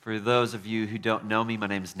For those of you who don't know me, my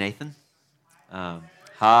name is Nathan.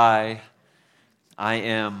 Hi, I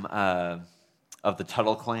am of the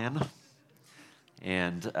Tuttle clan,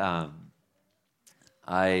 and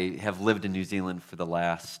I have lived in New Zealand for the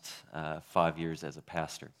last 5 years as a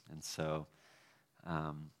pastor. And so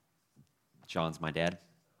John's my dad,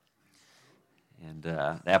 and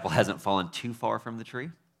the apple hasn't fallen too far from the tree.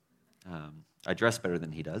 I dress better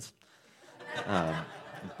than he does,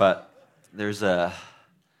 but there's a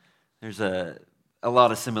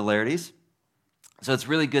lot of similarities. So it's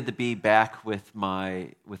really good to be back with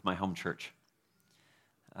my home church.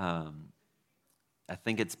 I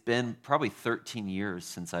think it's been probably 13 years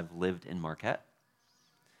since I've lived in Marquette.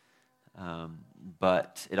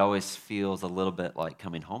 But it always feels a little bit like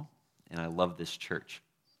coming home, and I love this church.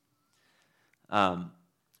 I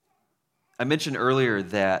mentioned earlier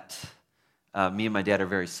that me and my dad are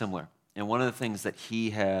very similar. And one of the things that he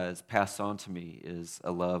has passed on to me is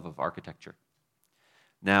a love of architecture.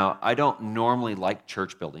 Now, I don't normally like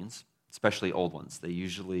church buildings, especially old ones.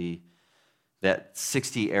 That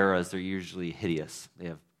 60 eras, they're usually hideous. They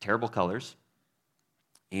have terrible colors,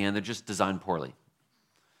 and they're just designed poorly.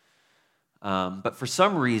 But for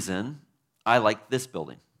some reason, I like this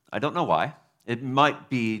building. I don't know why. It might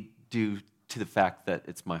be due to the fact that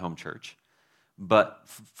it's my home church. But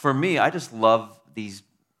for me, I just love the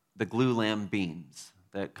glulam beams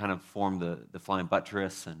that kind of form the flying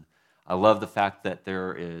buttress, and I love the fact that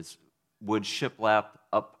there is wood shiplap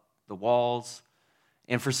up the walls.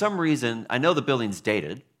 And for some reason, I know the building's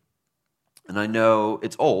dated, and I know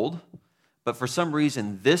it's old, but for some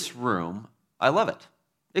reason, this room, I love it.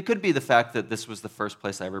 It could be the fact that this was the first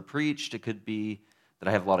place I ever preached. It could be that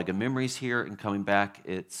I have a lot of good memories here, and coming back,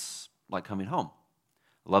 it's like coming home.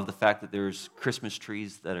 I love the fact that there's Christmas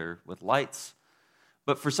trees that are with lights.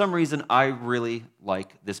 But for some reason, I really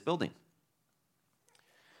like this building.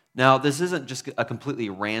 Now, this isn't just a completely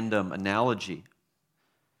random analogy.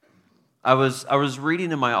 I was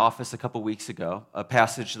reading in my office a couple weeks ago a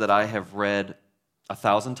passage that I have read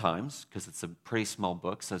 1,000 times, because it's a pretty small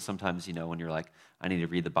book. So sometimes, when you're like, I need to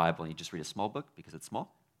read the Bible, and you just read a small book because it's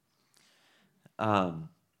small. And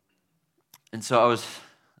so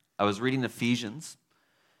I was reading Ephesians,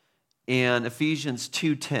 and Ephesians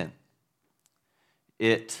 2:10.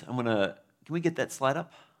 Can we get that slide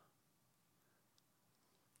up?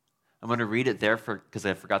 I'm going to read it there because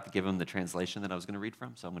I forgot to give him the translation that I was going to read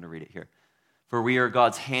from, so I'm going to read it here. For we are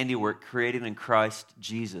God's handiwork, created in Christ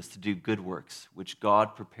Jesus to do good works, which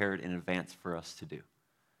God prepared in advance for us to do.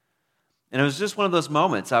 And it was just one of those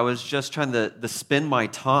moments. I was just trying to spend my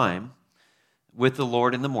time with the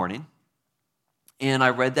Lord in the morning, and I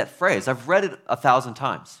read that phrase. I've read it 1,000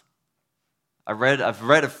 times. I've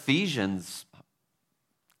read Ephesians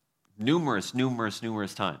numerous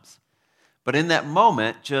times. But in that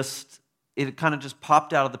moment, it kind of just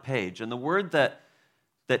popped out of the page. And the word that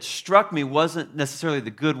struck me wasn't necessarily the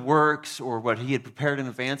good works or what he had prepared in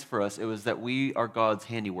advance for us. It was that we are God's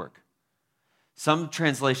handiwork. Some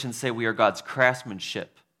translations say we are God's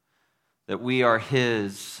craftsmanship, that we are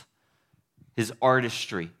his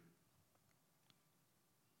artistry.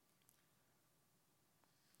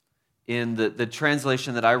 In the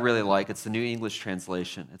translation that I really like, it's the New English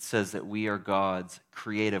translation, it says that we are God's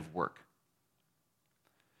creative work.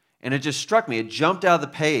 And it just struck me, it jumped out of the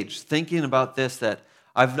page thinking about this, that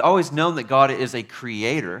I've always known that God is a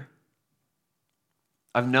creator.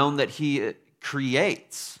 I've known that he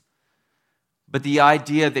creates. But the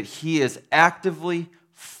idea that he is actively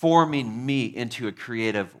forming me into a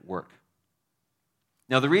creative work.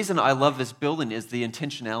 Now, the reason I love this building is the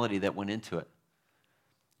intentionality that went into it.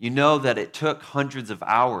 You know that it took hundreds of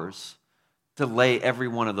hours to lay every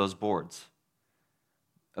one of those boards.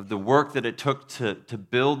 Of the work that it took to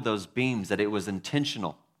build those beams, that it was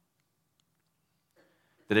intentional.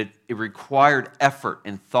 That it required effort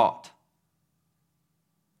and thought.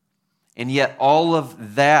 And yet all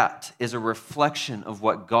of that is a reflection of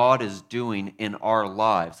what God is doing in our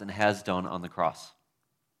lives and has done on the cross.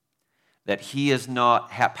 That he is not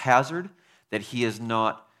haphazard, that he is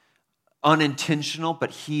not unintentional,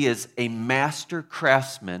 but he is a master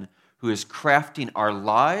craftsman who is crafting our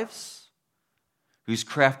lives, who's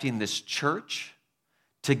crafting this church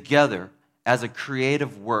together as a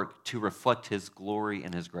creative work to reflect his glory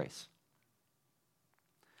and his grace.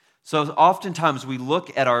 So oftentimes we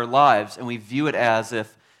look at our lives and we view it as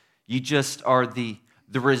if you just are the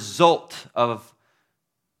result of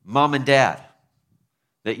mom and dad,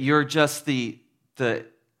 that you're just the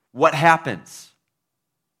what happens.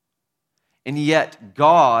 And yet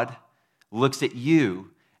God looks at you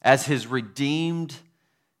as his redeemed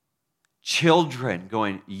children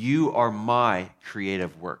going, you are my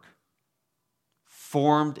creative work,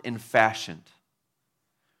 formed and fashioned,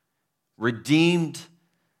 redeemed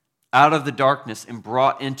out of the darkness and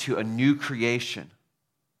brought into a new creation,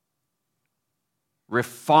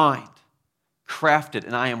 refined, crafted,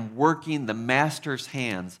 and I am working the Master's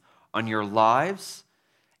hands on your lives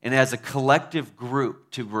and as a collective group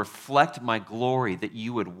to reflect my glory, that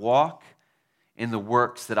you would walk in the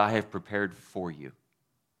works that I have prepared for you.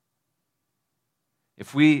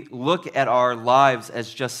 If we look at our lives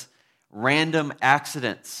as just random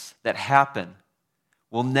accidents that happen,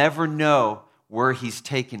 we'll never know where He's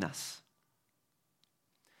taking us.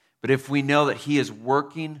 But if we know that He is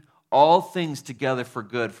working all things together for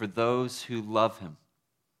good for those who love Him,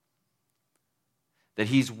 that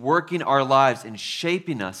He's working our lives and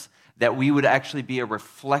shaping us, that we would actually be a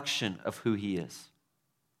reflection of who He is,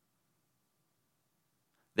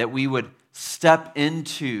 that we would step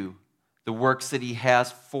into the works that He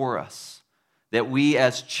has for us, that we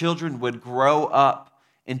as children would grow up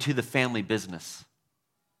into the family business.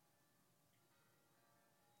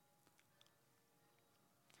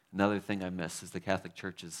 Another thing I miss is the Catholic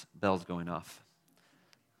Church's bells going off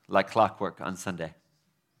like clockwork on Sunday.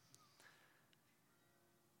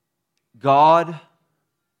 God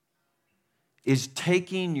is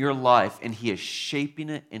taking your life and He is shaping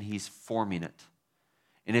it and He's forming it.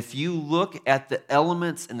 And if you look at the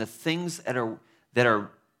elements and the things that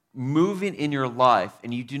are moving in your life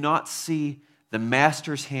and you do not see the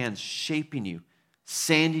Master's hands shaping you,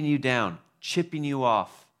 sanding you down, chipping you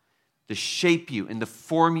off, to shape you and to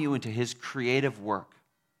form you into His creative work,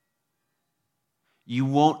 you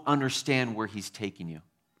won't understand where He's taking you.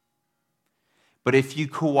 But if you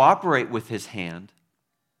cooperate with His hand,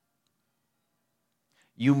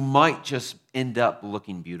 you might just end up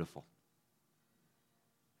looking beautiful.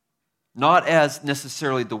 Not as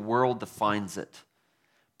necessarily the world defines it,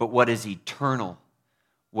 but what is eternal,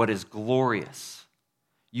 what is glorious.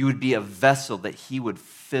 You would be a vessel that He would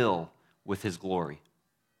fill with His glory.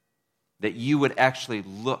 That you would actually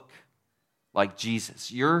look like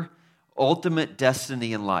Jesus. Your ultimate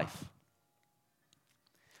destiny in life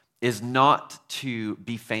is not to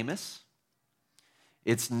be famous.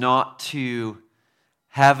 It's not to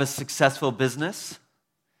have a successful business.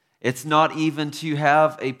 It's not even to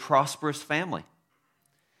have a prosperous family.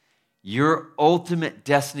 Your ultimate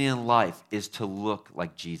destiny in life is to look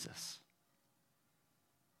like Jesus.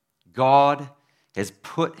 God has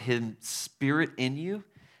put His Spirit in you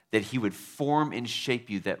that He would form and shape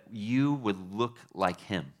you, that you would look like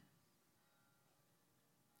Him.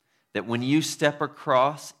 That when you step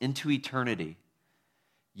across into eternity,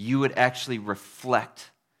 you would actually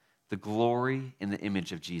reflect the glory and the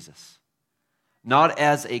image of Jesus. Not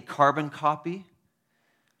as a carbon copy,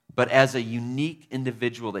 but as a unique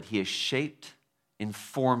individual that He has shaped and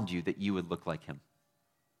formed you, that you would look like Him.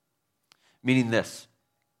 Meaning this,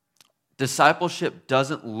 discipleship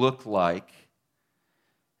doesn't look like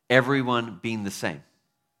everyone being the same.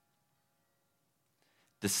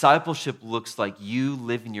 Discipleship looks like you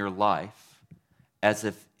living your life as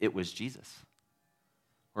if it was Jesus.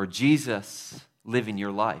 Or Jesus living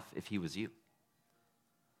your life if He was you.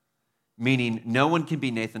 Meaning, no one can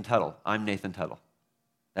be Nathan Tuttle. I'm Nathan Tuttle.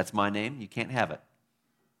 That's my name. You can't have it.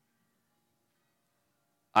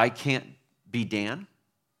 I can't be Dan.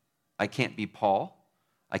 I can't be Paul.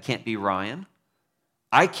 I can't be Ryan.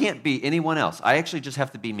 I can't be anyone else. I actually just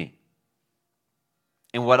have to be me.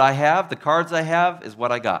 And what I have, the cards I have, is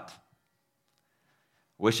what I got.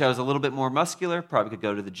 Wish I was a little bit more muscular. Probably could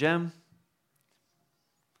go to the gym.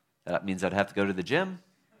 That means I'd have to go to the gym.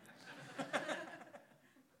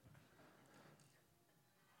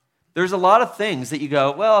 There's a lot of things that you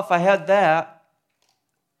go, well, if I had that,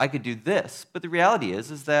 I could do this. But the reality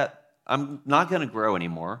is that I'm not going to grow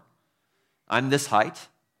anymore. I'm this height.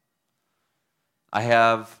 I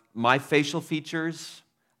have my facial features.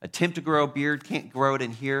 Attempt to grow a beard, can't grow it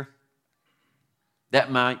in here. That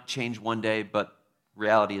might change one day, but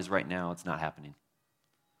reality is right now it's not happening.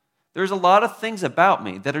 There's a lot of things about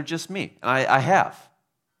me that are just me, and I have.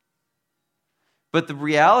 But the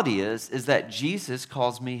reality is that Jesus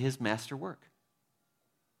calls me His master work,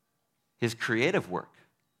 His creative work.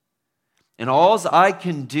 And all I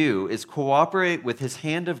can do is cooperate with His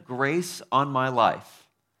hand of grace on my life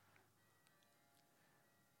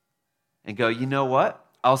and go, you know what?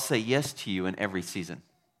 I'll say yes to you in every season.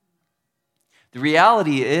 The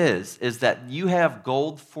reality is that you have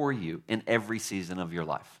gold for you in every season of your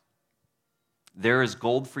life. There is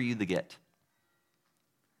gold for you to get.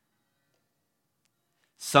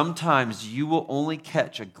 Sometimes you will only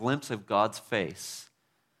catch a glimpse of God's face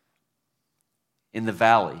in the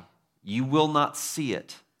valley you will not see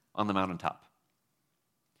it on the mountaintop.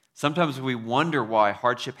 Sometimes we wonder why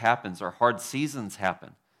hardship happens or hard seasons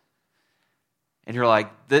happen. And you're like,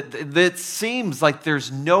 that seems like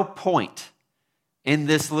there's no point in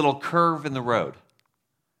this little curve in the road.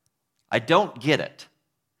 I don't get it.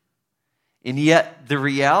 And yet the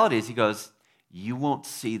reality is, he goes, you won't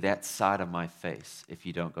see that side of my face if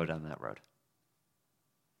you don't go down that road.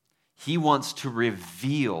 He wants to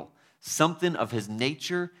reveal something of his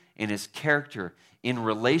nature and his character in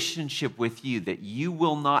relationship with you that you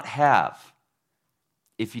will not have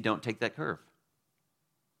if you don't take that curve.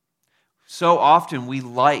 So often we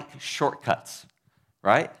like shortcuts,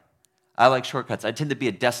 right? I like shortcuts. I tend to be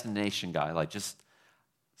a destination guy, like just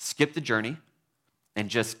skip the journey and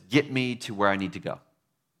just get me to where I need to go.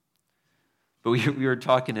 But we were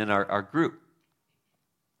talking in our group,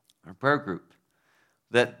 our prayer group,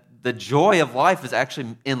 that the joy of life is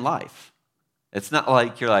actually in life. It's not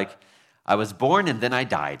like you're like, I was born and then I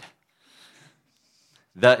died.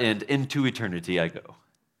 And into eternity I go.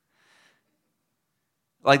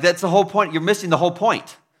 Like, that's the whole point. You're missing the whole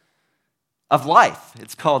point of life.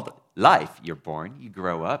 It's called life. You're born, you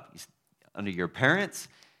grow up under your parents,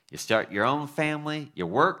 you start your own family, you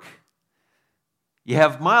work, you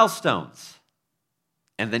have milestones,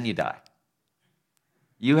 and then you die.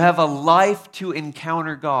 You have a life to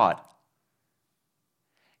encounter God.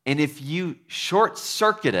 And if you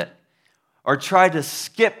short-circuit it or try to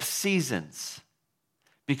skip seasons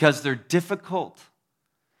because they're difficult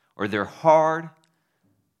or they're hard,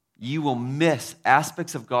 you will miss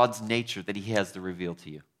aspects of God's nature that he has to reveal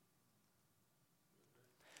to you.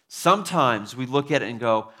 Sometimes we look at it and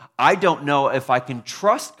go, I don't know if I can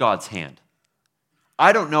trust God's hand.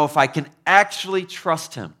 I don't know if I can actually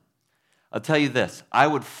trust him. I'll tell you this, I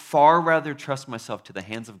would far rather trust myself to the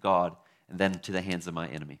hands of God than to the hands of my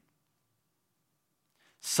enemy.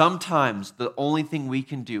 Sometimes the only thing we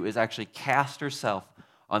can do is actually cast ourselves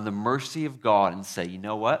on the mercy of God and say, you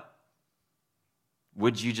know what?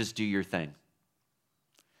 Would you just do your thing?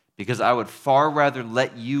 Because I would far rather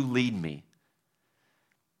let you lead me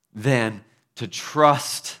than to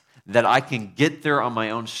trust that I can get there on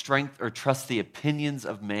my own strength or trust the opinions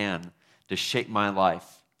of man to shape my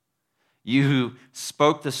life. You who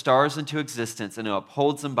spoke the stars into existence and who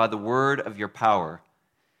upholds them by the word of your power,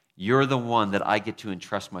 you're the one that I get to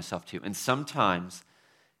entrust myself to. And sometimes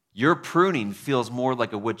your pruning feels more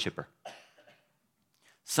like a wood chipper.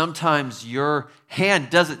 Sometimes your hand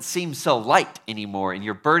doesn't seem so light anymore and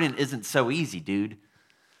your burden isn't so easy, dude.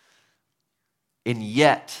 And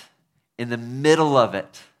yet, in the middle of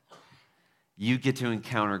it, you get to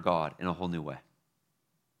encounter God in a whole new way.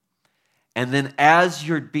 And then as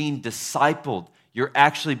you're being discipled, you're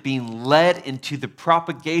actually being led into the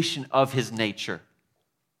propagation of his nature.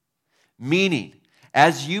 Meaning,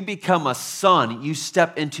 as you become a son, you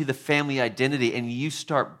step into the family identity and you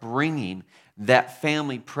start bringing that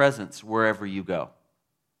family presence wherever you go.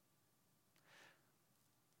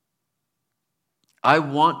 I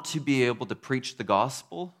want to be able to preach the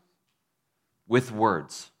gospel with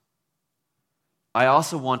words. I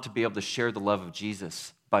also want to be able to share the love of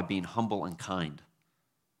Jesus by being humble and kind.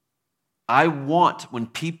 I want, when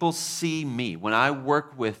people see me, when I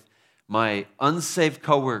work with my unsaved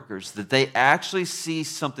coworkers, that they actually see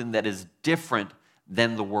something that is different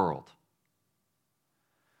than the world.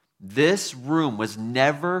 This room was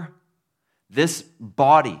never, this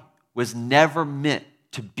body was never meant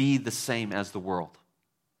to be the same as the world.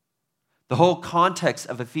 The whole context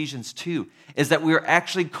of Ephesians 2 is that we are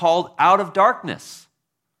actually called out of darkness,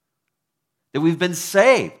 that we've been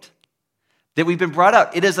saved, that we've been brought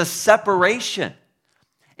out. It is a separation.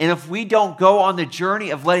 And if we don't go on the journey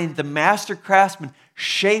of letting the master craftsman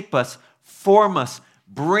shape us, form us,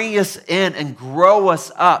 bring us in, and grow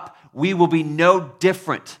us up, we will be no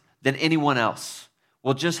different than anyone else.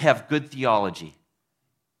 We'll just have good theology.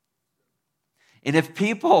 And if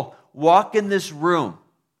people walk in this room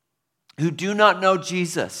who do not know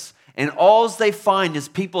Jesus, and all they find is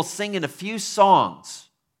people singing a few songs,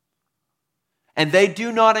 and they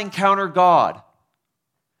do not encounter God,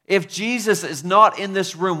 if Jesus is not in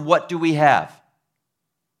this room, what do we have?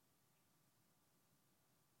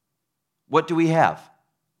 What do we have?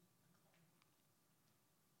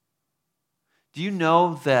 Do you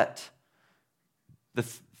know that the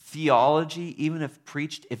theology, even if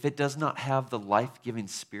preached, if it does not have the life-giving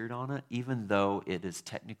spirit on it, even though it is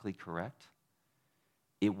technically correct,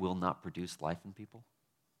 it will not produce life in people?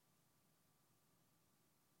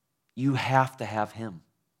 You have to have him.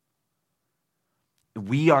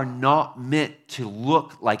 We are not meant to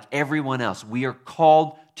look like everyone else. We are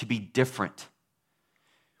called to be different.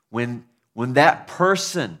 When that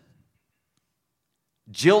person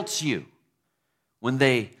jilts you, when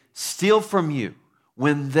they steal from you,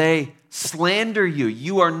 when they slander you,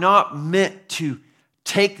 you are not meant to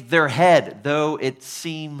take their head, though it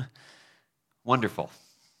seem wonderful.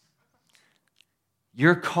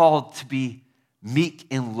 You're called to be meek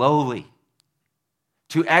and lowly,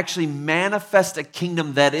 to actually manifest a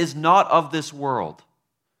kingdom that is not of this world,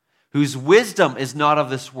 whose wisdom is not of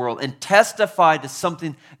this world, and testify to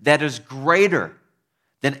something that is greater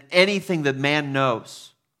than anything that man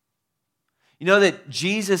knows. You know that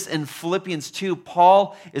Jesus in Philippians 2,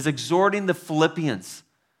 Paul is exhorting the Philippians,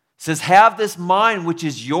 says, have this mind which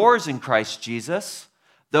is yours in Christ Jesus,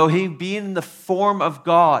 though he being in the form of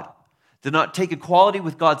God, did not take equality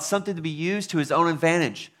with God something to be used to his own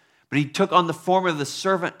advantage, but he took on the form of the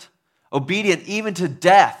servant, obedient even to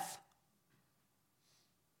death.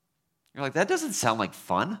 You're like, that doesn't sound like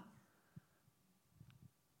fun.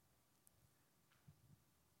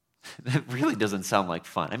 That really doesn't sound like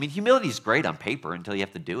fun. I mean, humility is great on paper until you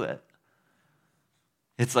have to do it.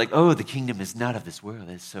 It's like, oh, the kingdom is not of this world.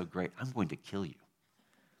 It's so great. I'm going to kill you.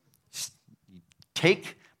 Just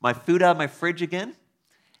take my food out of my fridge again,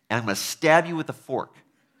 and I'm going to stab you with a fork.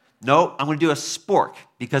 No, I'm going to do a spork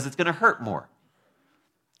because it's going to hurt more.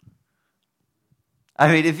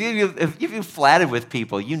 I mean, if you've flatted with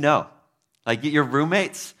people, you know. Like your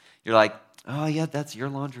roommates, you're like, oh, yeah, that's your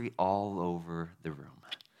laundry all over the room.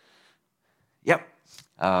 Yep.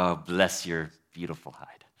 Oh, bless your beautiful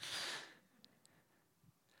hide.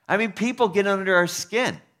 I mean, people get under our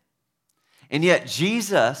skin. And yet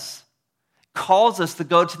Jesus calls us to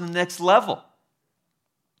go to the next level.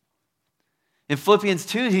 In Philippians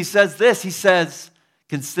 2, he says this. He says,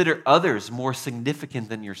 consider others more significant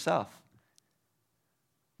than yourself.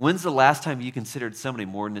 When's the last time you considered somebody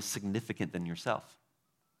more significant than yourself?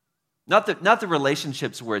 Not the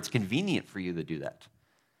relationships where it's convenient for you to do that.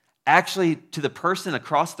 Actually, to the person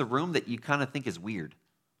across the room that you kind of think is weird.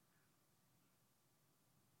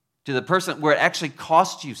 To the person where it actually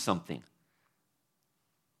costs you something.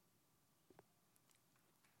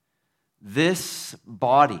 This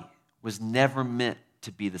body was never meant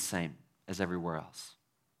to be the same as everywhere else.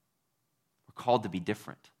 We're called to be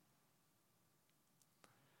different.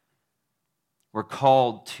 We're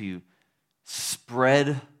called to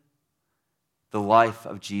spread the life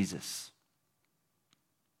of Jesus.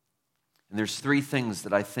 And there's three things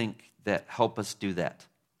that I think that help us do that.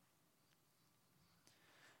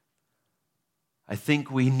 I think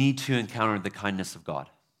we need to encounter the kindness of God.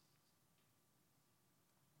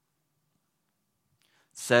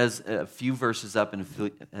 It says a few verses up in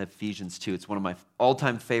Ephesians 2. It's one of my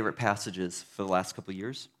all-time favorite passages for the last couple of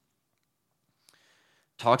years.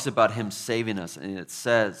 It talks about him saving us, and it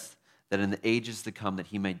says that in the ages to come that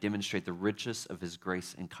he may demonstrate the riches of his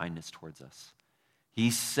grace and kindness towards us. He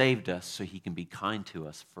saved us so he can be kind to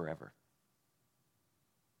us forever.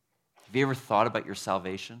 Have you ever thought about your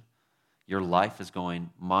salvation? Your life is going,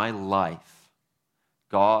 my life,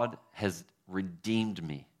 God has redeemed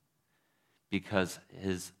me because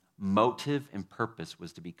his motive and purpose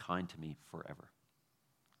was to be kind to me forever.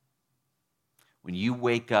 When you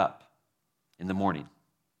wake up in the morning,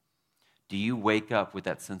 do you wake up with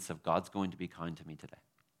that sense of God's going to be kind to me today?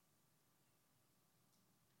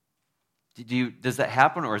 Does that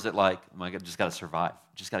happen, or is it like, oh my God, just got to survive,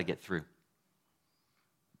 just got to get through?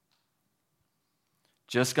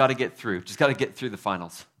 Just got to get through. Just got to get through the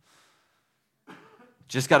finals.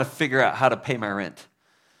 Just got to figure out how to pay my rent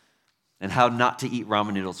and how not to eat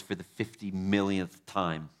ramen noodles for the 50 millionth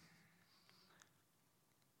time.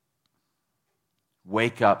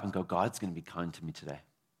 Wake up and go, God's going to be kind to me today.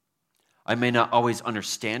 I may not always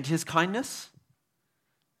understand his kindness.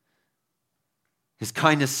 His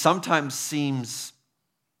kindness sometimes seems,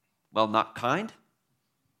 well, not kind.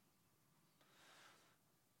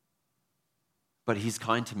 But he's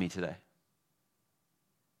kind to me today.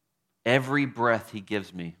 Every breath he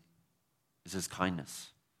gives me is his kindness.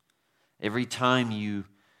 Every time you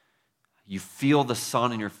feel the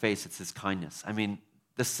sun in your face, it's his kindness. I mean,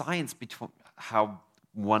 the science between how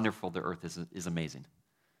wonderful the earth is amazing.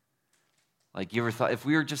 Like, you ever thought, if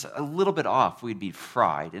we were just a little bit off, we'd be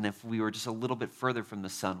fried. And if we were just a little bit further from the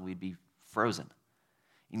sun, we'd be frozen.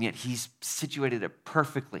 And yet he's situated it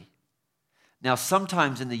perfectly. Now,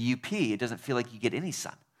 sometimes in the UP, it doesn't feel like you get any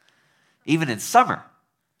sun, even in summer.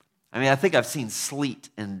 I mean, I think I've seen sleet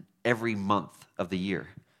in every month of the year.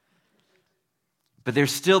 But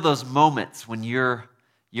there's still those moments when you're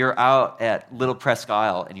out at Little Presque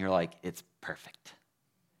Isle and you're like, it's perfect.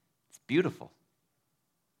 It's beautiful.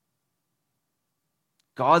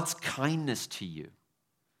 God's kindness to you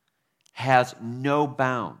has no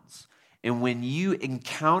bounds. And when you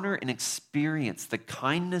encounter and experience the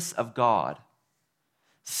kindness of God,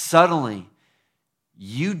 suddenly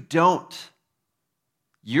your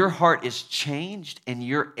heart is changed and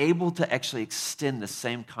you're able to actually extend the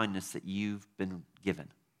same kindness that you've been given.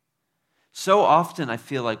 So often I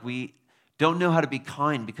feel like we don't know how to be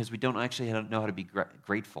kind because we don't actually know how to be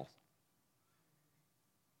grateful.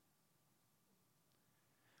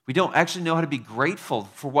 We don't actually know how to be grateful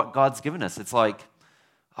for what God's given us. It's like,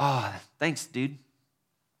 thanks, dude.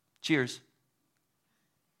 Cheers.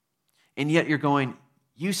 And yet you're going,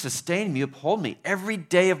 you sustain me, you uphold me. Every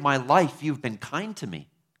day of my life, you've been kind to me.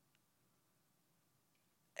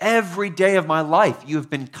 Every day of my life, you have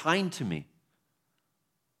been kind to me.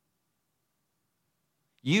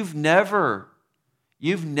 You've never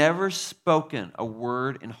spoken a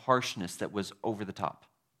word in harshness that was over the top.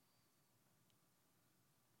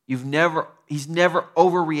 He's never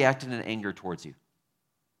overreacted in anger towards you.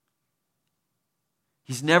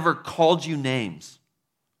 He's never called you names.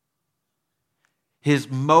 His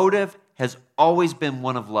motive has always been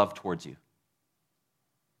one of love towards you.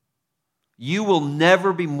 You will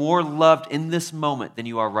never be more loved in this moment than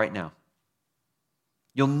you are right now.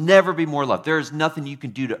 You'll never be more loved. There is nothing you can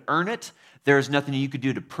do to earn it. There is nothing you could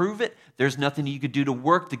do to prove it. There's nothing you could do to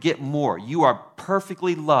work to get more. You are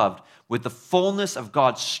perfectly loved with the fullness of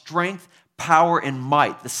God's strength, power, and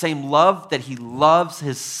might. The same love that He loves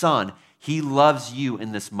His Son, He loves you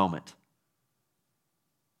in this moment.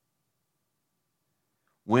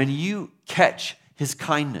 When you catch His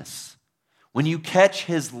kindness, when you catch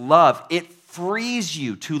His love, it frees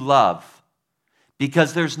you to love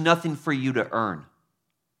because there's nothing for you to earn.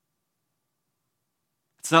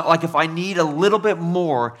 It's not like if I need a little bit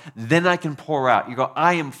more, then I can pour out. You go,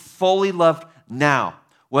 I am fully loved now,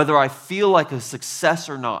 whether I feel like a success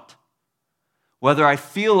or not. Whether I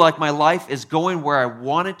feel like my life is going where I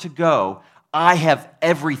want it to go, I have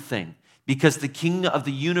everything because the King of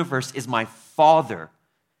the universe is my Father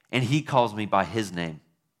and He calls me by His name.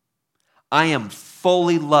 I am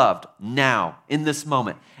fully loved now in this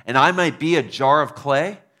moment. And I might be a jar of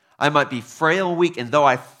clay. I might be frail and weak, and though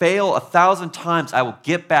I fail 1,000 times, I will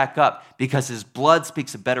get back up because His blood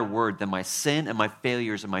speaks a better word than my sin and my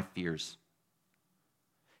failures and my fears.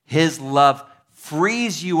 His love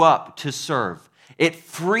frees you up to serve. It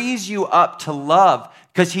frees you up to love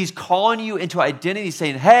because He's calling you into identity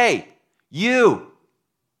saying, hey, you,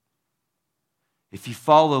 if you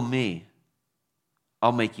follow me,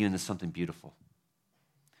 I'll make you into something beautiful.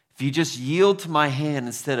 If you just yield to my hand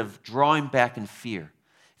instead of drawing back in fear,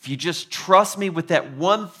 if you just trust me with that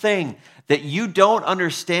one thing that you don't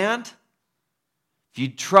understand, if you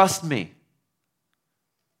trust me,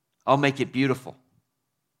 I'll make it beautiful.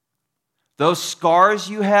 Those scars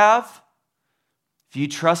you have, if you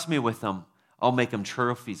trust me with them, I'll make them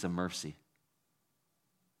trophies of mercy.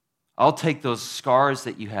 I'll take those scars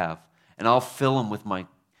that you have and I'll fill them with my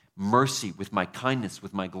mercy, with my kindness,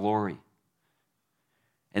 with my glory.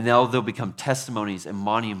 And they'll become testimonies and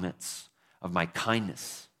monuments of my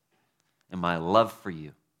kindness and my love for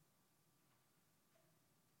you.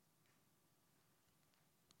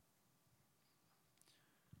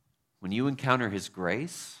 When you encounter His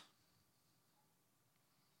grace,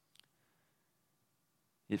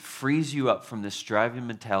 it frees you up from this striving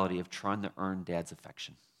mentality of trying to earn Dad's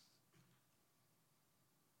affection.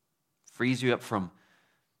 Frees you up from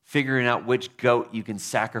figuring out which goat you can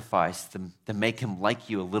sacrifice to make Him like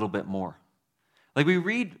you a little bit more. Like we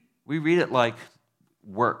read it like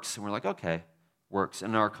works, and we're like, okay, works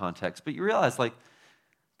in our context. But you realize, like,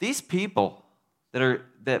 these people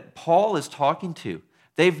that Paul is talking to,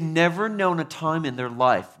 they've never known a time in their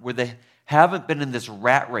life where they haven't been in this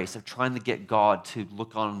rat race of trying to get God to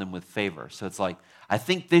look on them with favor. So it's like, I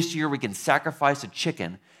think this year we can sacrifice a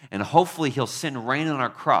chicken, and hopefully He'll send rain on our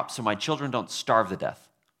crops so my children don't starve to death.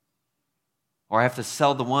 Or I have to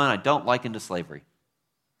sell the one I don't like into slavery.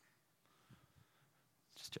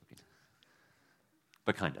 Just joking.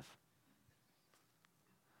 But kind of.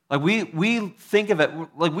 Like we think of it,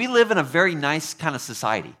 like we live in a very nice kind of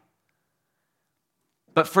society.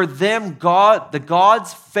 But for them,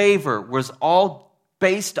 God's favor was all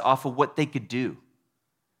based off of what they could do.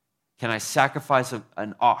 Can I sacrifice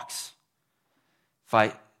an ox?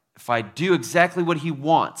 If I do exactly what He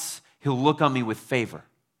wants, He'll look on me with favor.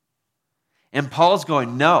 And Paul's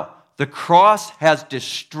going, no, the cross has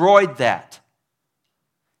destroyed that.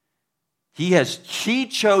 He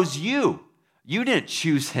chose you. You didn't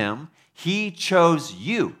choose Him. He chose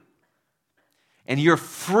you. And you're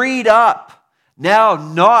freed up now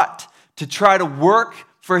not to try to work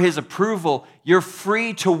for His approval. You're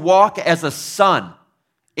free to walk as a son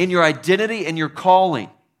in your identity and your calling,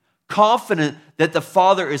 confident that the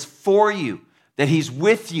Father is for you, that He's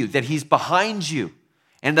with you, that He's behind you,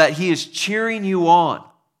 and that He is cheering you on.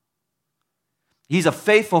 He's a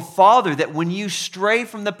faithful Father that when you stray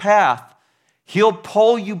from the path, He'll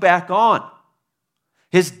pull you back on.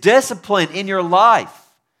 His discipline in your life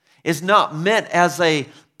is not meant as a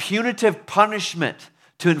punitive punishment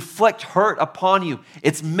to inflict hurt upon you.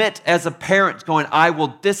 It's meant as a parent going, I will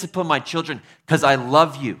discipline my children because I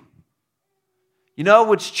love you. You know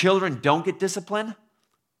which children don't get disciplined?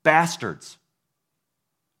 Bastards.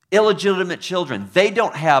 Illegitimate children. They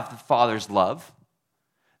don't have the Father's love.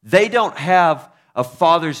 They don't have a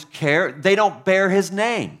Father's care. They don't bear His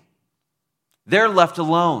name. They're left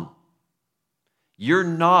alone. You're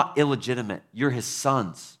not illegitimate. You're His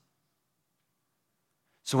sons.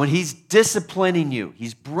 So when He's disciplining you,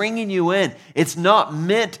 He's bringing you in, it's not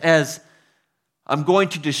meant as, I'm going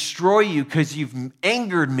to destroy you because you've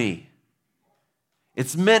angered me.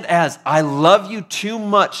 It's meant as, I love you too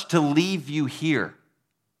much to leave you here.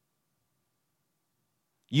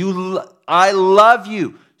 I love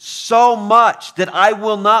you so much that I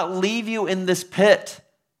will not leave you in this pit.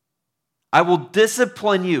 I will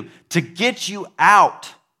discipline you to get you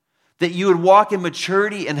out, that you would walk in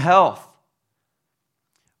maturity and health.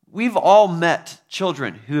 We've all met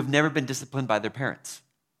children who have never been disciplined by their parents.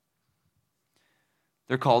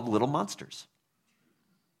 They're called little monsters.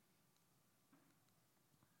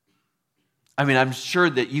 I mean, I'm sure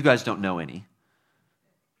that you guys don't know any.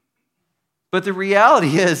 But the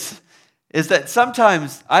reality is that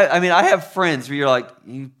sometimes, I have friends where you're like,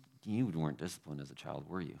 you weren't disciplined as a child,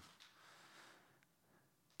 were you?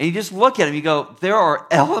 And you just look at them, you go, there are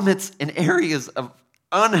elements and areas of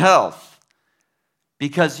unhealth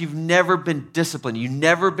because you've never been disciplined. You've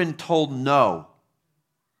never been told no.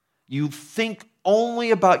 You think only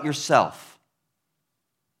about yourself.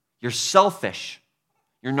 You're selfish.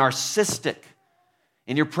 You're narcissistic.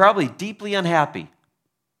 And you're probably deeply unhappy.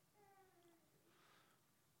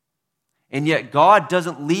 And yet God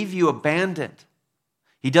doesn't leave you abandoned.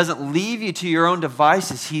 He doesn't leave you to your own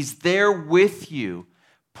devices. He's there with you,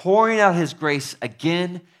 pouring out His grace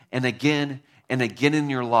again and again and again in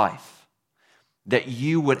your life, that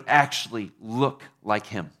you would actually look like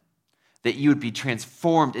Him, that you would be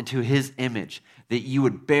transformed into His image, that you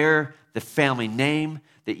would bear the family name,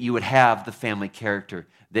 that you would have the family character,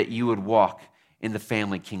 that you would walk in the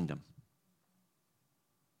family kingdom.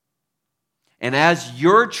 And as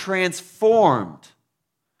you're transformed,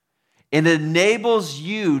 it enables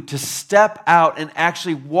you to step out and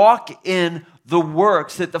actually walk in the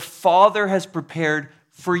works that the Father has prepared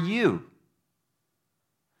for you.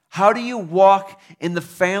 How do you walk in the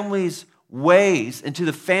family's ways, into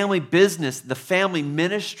the family business, the family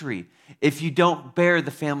ministry, if you don't bear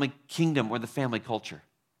the family kingdom or the family culture?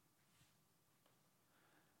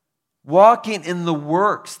 Walking in the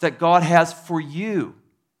works that God has for you.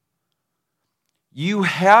 You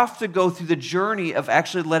have to go through the journey of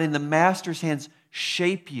actually letting the Master's hands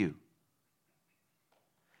shape you.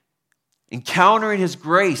 Encountering His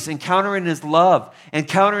grace, encountering His love,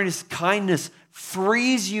 encountering His kindness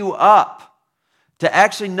frees you up to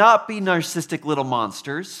actually not be narcissistic little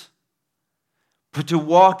monsters, but to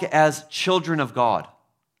walk as children of God.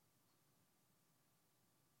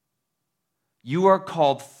 You are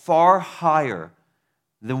called far higher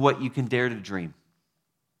than what you can dare to dream.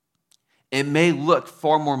 It may look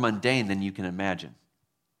far more mundane than you can imagine.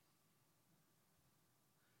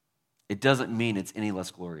 It doesn't mean it's any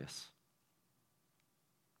less glorious.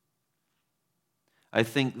 I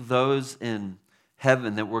think those in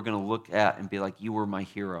heaven that we're going to look at and be like, you were my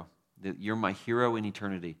hero, that you're my hero in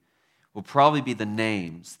eternity, will probably be the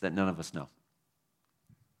names that none of us know.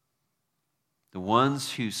 The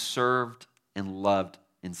ones who served and loved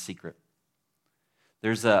in secret.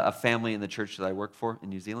 There's a family in the church that I work for in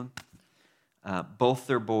New Zealand. Both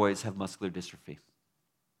their boys have muscular dystrophy.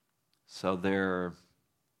 So they're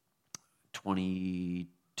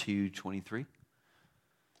 22, 23.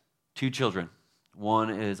 2 children. One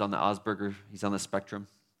is on the Asperger. He's on the spectrum.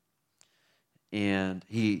 And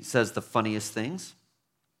he says the funniest things.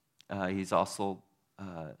 He's also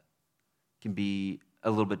can be a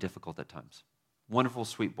little bit difficult at times. Wonderful,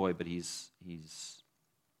 sweet boy, but he's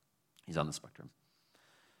on the spectrum.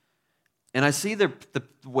 And I see the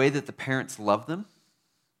way that the parents love them.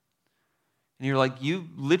 And you're like, you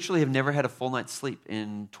literally have never had a full night's sleep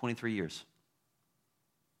in 23 years.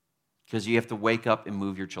 Because you have to wake up and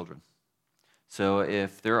move your children. So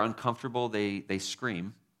if they're uncomfortable, they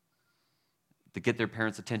scream to get their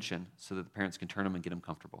parents' attention so that the parents can turn them and get them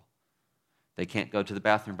comfortable. They can't go to the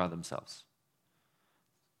bathroom by themselves.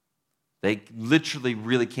 They literally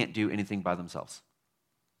really can't do anything by themselves.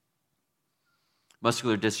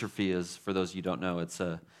 Muscular dystrophy is, for those of you who don't know, it's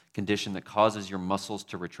a condition that causes your muscles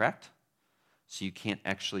to retract, so you can't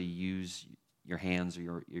actually use your hands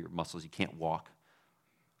or your muscles. You can't walk.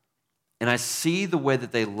 And I see the way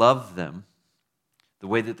that they love them, the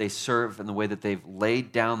way that they serve, and the way that they've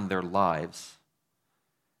laid down their lives.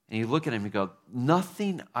 And you look at them and go,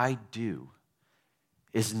 nothing I do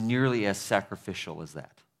is nearly as sacrificial as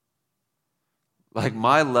that. Like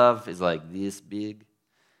my love is like this big,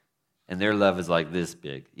 and their love is like this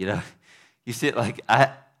big. You know, you see it like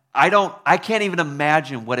I can't even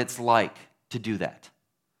imagine what it's like to do that.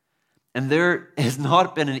 And there has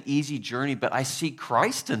not been an easy journey, but I see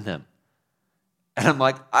Christ in them. And I'm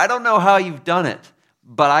like, I don't know how you've done it,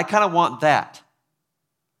 but I kind of want that.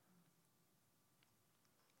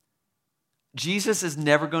 Jesus is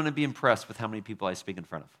never going to be impressed with how many people I speak in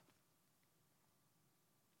front of.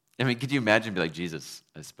 I mean, could you imagine be like, Jesus,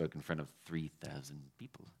 I spoke in front of 3,000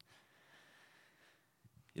 people.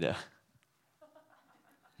 You know?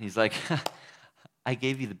 He's like, I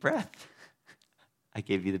gave you the breath. I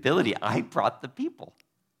gave you the ability. I brought the people.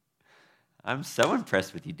 I'm so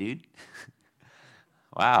impressed with you, dude.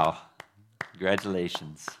 Wow.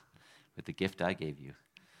 Congratulations with the gift I gave you.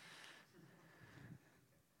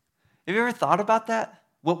 Have you ever thought about that?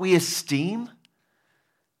 What we esteem?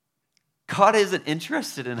 God isn't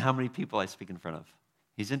interested in how many people I speak in front of.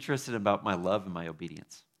 He's interested about my love and my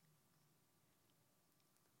obedience.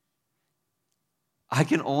 I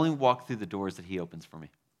can only walk through the doors that he opens for me.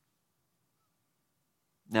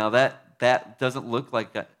 Now that doesn't look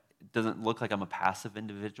like I'm a passive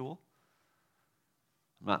individual.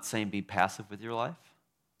 I'm not saying be passive with your life.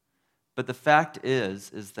 But the fact is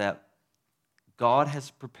that God has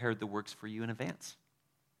prepared the works for you in advance.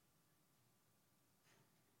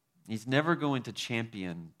 He's never going to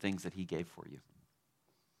champion things that he gave for you.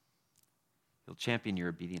 He'll champion your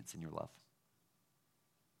obedience and your love.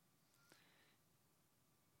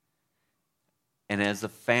 And as a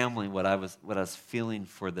family, what I was feeling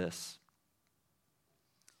for this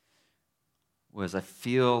was I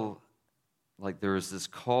feel like there was this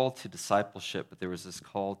call to discipleship, but there was this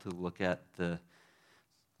call to look at the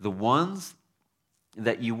ones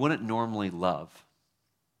that you wouldn't normally love,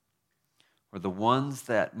 or the ones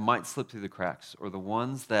that might slip through the cracks, or the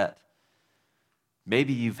ones that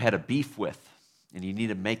maybe you've had a beef with, and you need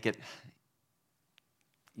to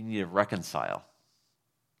reconcile.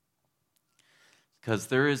 Because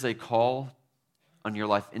there is a call on your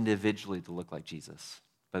life individually to look like Jesus,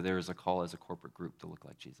 but there is a call as a corporate group to look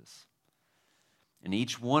like Jesus. And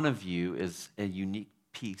each one of you is a unique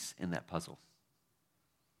piece in that puzzle.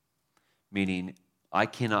 Meaning, I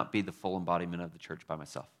cannot be the full embodiment of the church by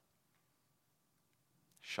myself.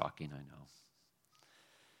 Shocking, I know.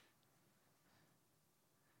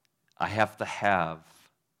 I have to have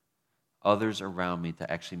others around me to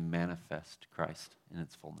actually manifest Christ in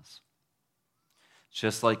its fullness.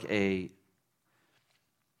 Just like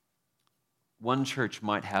one church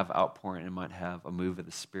might have outpouring and might have a move of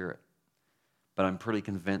the Spirit, but I'm pretty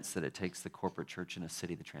convinced that it takes the corporate church in a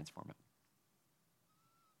city to transform it.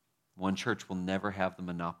 One church will never have the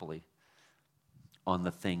monopoly on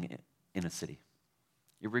the thing in a city.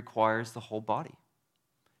 It requires the whole body.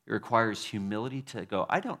 It requires humility to go,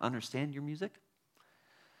 I don't understand your music.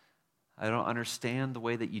 I don't understand the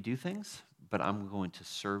way that you do things, but I'm going to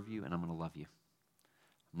serve you and I'm going to love you.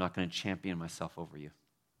 I'm not going to champion myself over you.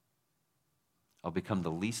 I'll become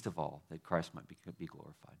the least of all that Christ might be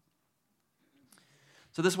glorified.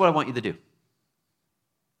 So this is what I want you to do.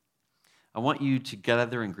 I want you to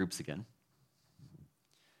gather in groups again.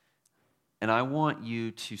 And I want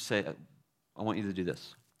you to do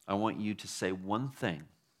this. I want you to say one thing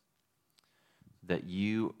that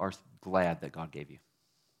you are glad that God gave you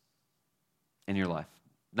in your life.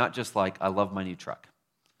 Not just like, I love my new truck.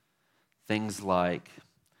 Things like,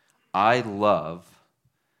 I love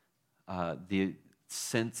the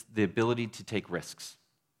ability to take risks.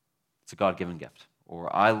 It's a God-given gift.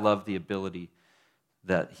 Or I love the ability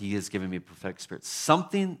that he has given me a prophetic spirit.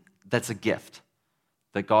 Something that's a gift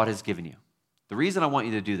that God has given you. The reason I want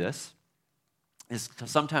you to do this is because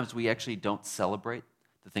sometimes we actually don't celebrate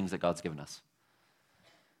the things that God's given us.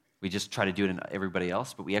 We just try to do it in everybody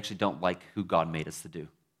else, but we actually don't like who God made us to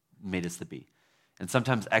be. And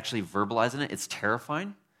sometimes actually verbalizing it, it's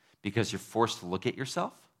terrifying because you're forced to look at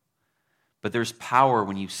yourself. But there's power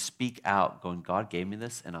when you speak out going, God gave me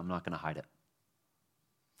this and I'm not going to hide it.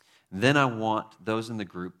 Then I want those in the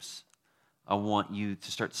groups, I want you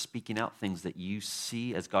to start speaking out things that you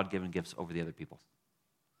see as God-given gifts over the other people.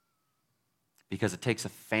 Because it takes a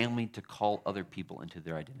family to call other people into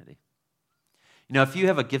their identity. You know, if you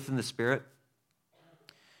have a gift in the Spirit,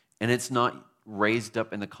 and it's not raised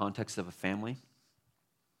up in the context of a family,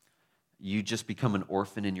 you just become an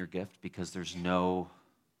orphan in your gift because there's no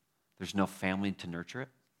family to nurture it.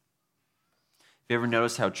 Have you ever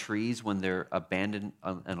noticed how trees, when they're abandoned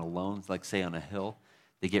and alone, like say on a hill,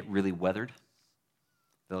 they get really weathered?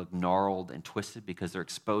 They look gnarled and twisted because they're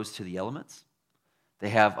exposed to the elements. They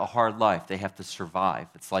have a hard life. They have to survive.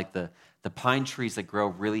 It's like the pine trees that grow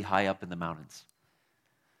really high up in the mountains.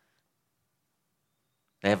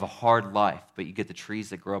 They have a hard life, but you get the trees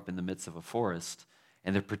that grow up in the midst of a forest,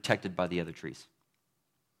 and they're protected by the other trees.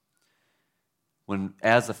 When,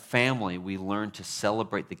 as a family, we learn to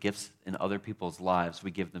celebrate the gifts in other people's lives,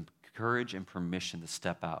 we give them courage and permission to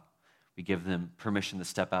step out. We give them permission to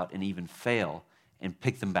step out and even fail and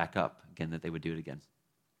pick them back up again, that they would do it again.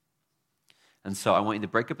 And so I want you to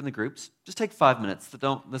break up into groups. Just take 5 minutes.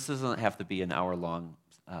 This doesn't have to be an hour-long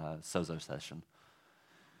sozo session.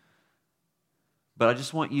 But I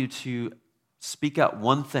just want you to speak out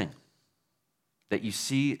one thing that you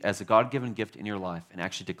see as a God-given gift in your life and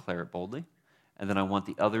actually declare it boldly. And then I want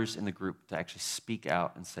the others in the group to actually speak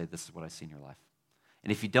out and say, this is what I see in your life.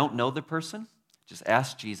 And if you don't know the person, just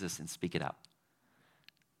ask Jesus and speak it out.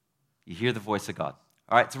 You hear the voice of God.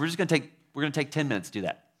 All right, so we're going to take 10 minutes to do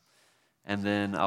that. And then